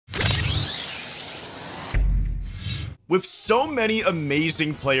With so many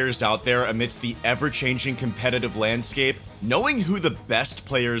amazing players out there amidst the ever-changing competitive landscape, knowing who the best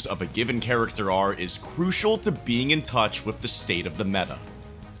players of a given character are is crucial to being in touch with the state of the meta.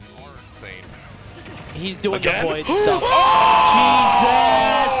 Insane. He's doing Again? the void stuff.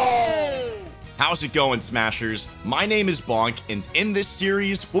 Jesus! How's it going, Smashers? My name is Bonk, and in this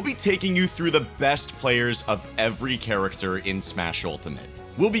series, we'll be taking you through the best players of every character in Smash Ultimate.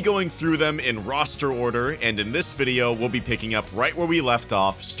 We'll be going through them in roster order, and in this video, we'll be picking up right where we left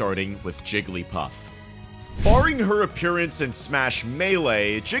off, starting with Jigglypuff. Barring her appearance in Smash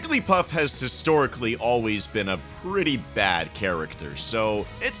Melee, Jigglypuff has historically always been a pretty bad character, so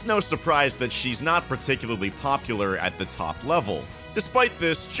it's no surprise that she's not particularly popular at the top level. Despite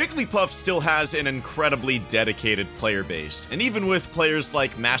this, Jigglypuff still has an incredibly dedicated player base, and even with players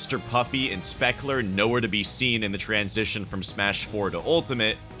like Master Puffy and Speckler nowhere to be seen in the transition from Smash 4 to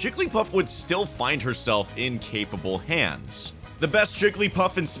Ultimate, Jigglypuff would still find herself in capable hands. The best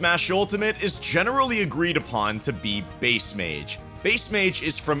Jigglypuff in Smash Ultimate is generally agreed upon to be Base Mage. Base Mage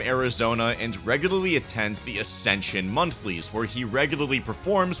is from Arizona and regularly attends the Ascension Monthlies, where he regularly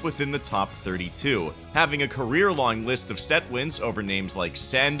performs within the top 32, having a career-long list of set wins over names like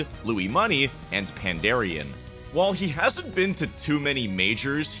Send, Louis Money, and Pandarian. While he hasn't been to too many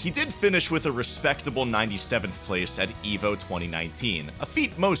majors, he did finish with a respectable 97th place at EVO 2019, a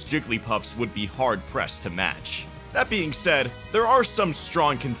feat most Jigglypuffs would be hard-pressed to match. That being said, there are some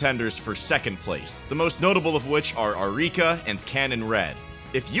strong contenders for second place, the most notable of which are Arika and Cannon Red.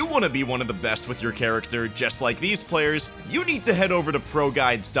 If you want to be one of the best with your character, just like these players, you need to head over to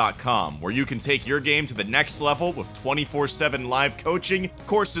ProGuides.com, where you can take your game to the next level with 24/7 live coaching,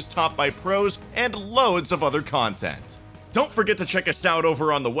 courses taught by pros, and loads of other content. Don't forget to check us out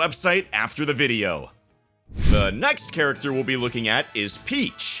over on the website after the video. The next character we'll be looking at is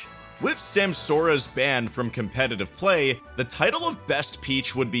Peach. With Samsora's ban from competitive play, the title of Best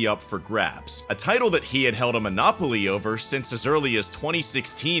Peach would be up for grabs, a title that he had held a monopoly over since as early as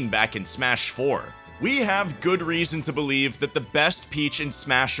 2016 back in Smash 4. We have good reason to believe that the best Peach in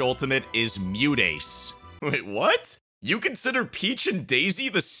Smash Ultimate is Mutace. Wait, what? You consider Peach and Daisy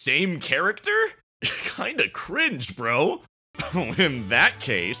the same character? Kinda cringe, bro. In that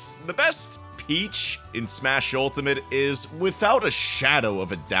case, the best Peach in Smash Ultimate is, without a shadow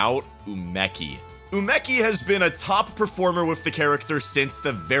of a doubt, Umeki. Umeki has been a top performer with the character since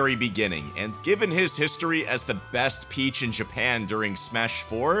the very beginning, and given his history as the best Peach in Japan during Smash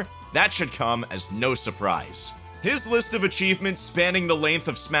 4, that should come as no surprise. His list of achievements spanning the length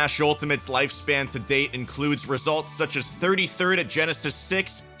of Smash Ultimate's lifespan to date includes results such as 33rd at Genesis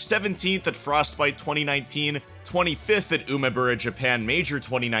 6, 17th at Frostbite 2019, 25th at Umebura Japan Major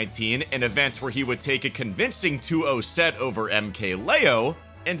 2019, an event where he would take a convincing 2-0 set over MKLeo,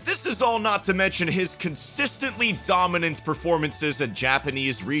 and this is all not to mention his consistently dominant performances at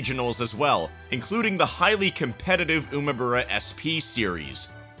Japanese regionals as well, including the highly competitive Umebura SP series.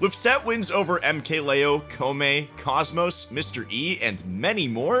 With set wins over MKLeo, Kome, Cosmos, Mr. E, and many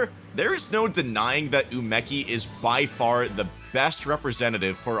more, there's no denying that Umeki is by far the best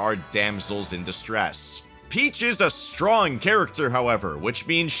representative for our damsels in distress. Peach is a strong character, however, which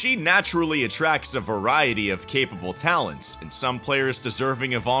means she naturally attracts a variety of capable talents, and some players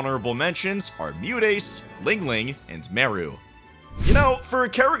deserving of honorable mentions are Mutace, Ling Ling, and Meru. You know, for a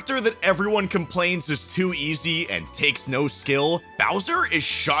character that everyone complains is too easy and takes no skill, Bowser is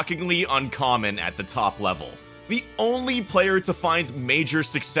shockingly uncommon at the top level. The only player to find major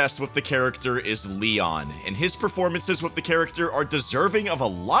success with the character is Leon, and his performances with the character are deserving of a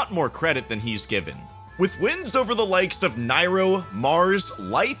lot more credit than he's given. With wins over the likes of Nairo, Mars,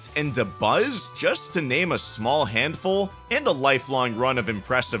 Light, and Dabuz, just to name a small handful, and a lifelong run of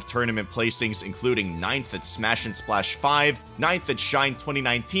impressive tournament placings including 9th at Smash and Splash 5, 9th at Shine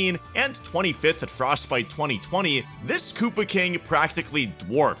 2019, and 25th at Frostbite 2020, this Koopa King practically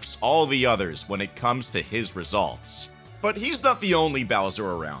dwarfs all the others when it comes to his results. But he's not the only Bowser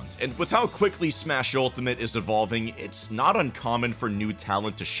around, and with how quickly Smash Ultimate is evolving, it's not uncommon for new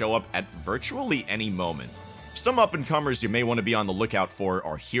talent to show up at virtually any moment. Some up-and-comers you may want to be on the lookout for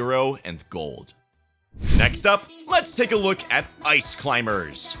are Hero and Gold. Next up, let's take a look at Ice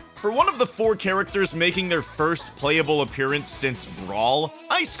Climbers. For one of the 4 characters making their first playable appearance since Brawl,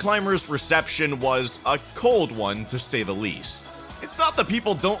 Ice Climbers' reception was a cold one to say the least. It's not that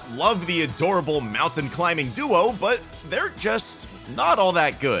people don't love the adorable mountain climbing duo, but they're just not all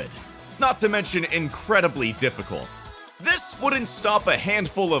that good. Not to mention incredibly difficult. This wouldn't stop a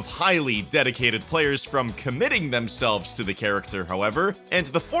handful of highly dedicated players from committing themselves to the character, however, and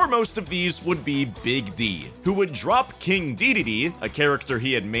the foremost of these would be Big D, who would drop King Dedede, a character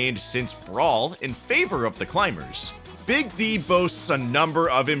he had made since Brawl, in favor of the climbers. Big D boasts a number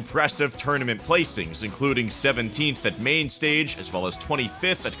of impressive tournament placings, including 17th at Main Stage, as well as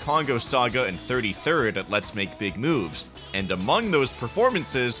 25th at Congo Saga and 33rd at Let's Make Big Moves. And among those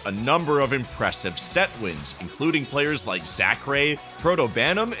performances, a number of impressive set wins, including players like Zachary, Proto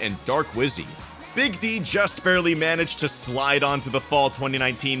Bantam, and Dark Wizzy. Big D just barely managed to slide onto the Fall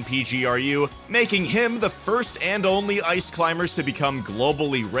 2019 PGRU, making him the first and only Ice Climbers to become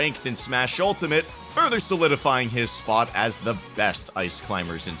globally ranked in Smash Ultimate, further solidifying his spot as the best Ice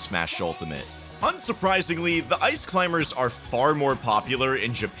Climbers in Smash Ultimate. Unsurprisingly, the Ice Climbers are far more popular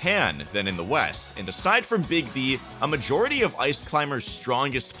in Japan than in the West, and aside from Big D, a majority of Ice Climbers'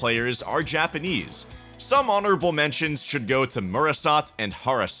 strongest players are Japanese. Some honorable mentions should go to Murasat and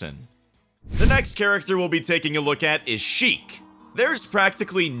Harasen. The next character we'll be taking a look at is Sheik. There's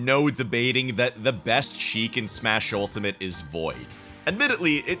practically no debating that the best Sheik in Smash Ultimate is Void.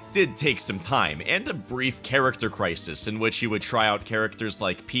 Admittedly, it did take some time, and a brief character crisis in which he would try out characters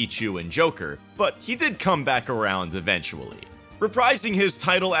like Pichu and Joker, but he did come back around eventually. Reprising his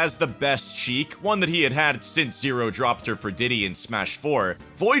title as the best Sheik, one that he had had since Zero dropped her for Diddy in Smash 4,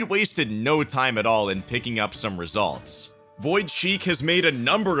 Void wasted no time at all in picking up some results. Void Sheik has made a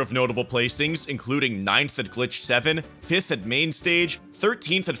number of notable placings, including 9th at Glitch 7, 5th at Main Stage,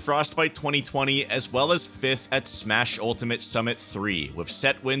 13th at Frostbite 2020, as well as 5th at Smash Ultimate Summit 3, with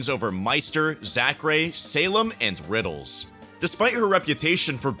set wins over Meister, Zachary, Salem, and Riddles. Despite her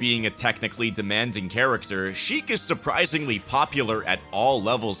reputation for being a technically demanding character, Sheik is surprisingly popular at all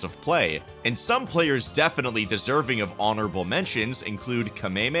levels of play, and some players definitely deserving of honorable mentions include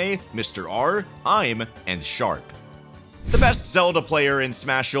Kameme, Mr. R, I'm, and Sharp. The best Zelda player in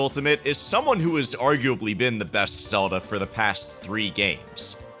Smash Ultimate is someone who has arguably been the best Zelda for the past 3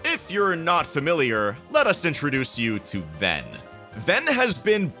 games. If you're not familiar, let us introduce you to Ven. Ven has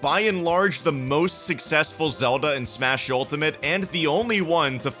been by and large the most successful Zelda in Smash Ultimate and the only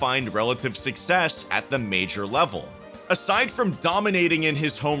one to find relative success at the major level. Aside from dominating in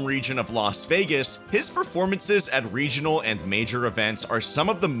his home region of Las Vegas, his performances at regional and major events are some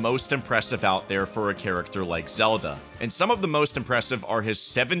of the most impressive out there for a character like Zelda, and some of the most impressive are his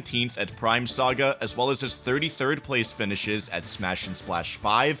 17th at Prime Saga, as well as his 33rd place finishes at Smash and Splash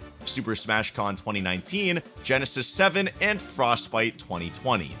 5, Super Smash Con 2019, Genesis 7, and Frostbite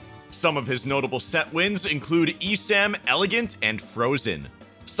 2020. Some of his notable set wins include Esam, Elegant, and Frozen.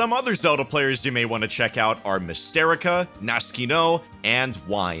 Some other Zelda players you may want to check out are Mysterica, Naskino, and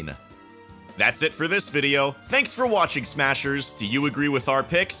Wine. That's it for this video. Thanks for watching, Smashers. Do you agree with our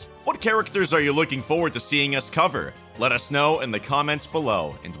picks? What characters are you looking forward to seeing us cover? Let us know in the comments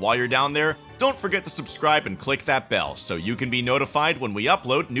below. And while you're down there, don't forget to subscribe and click that bell so you can be notified when we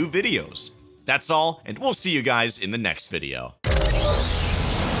upload new videos. That's all, and we'll see you guys in the next video.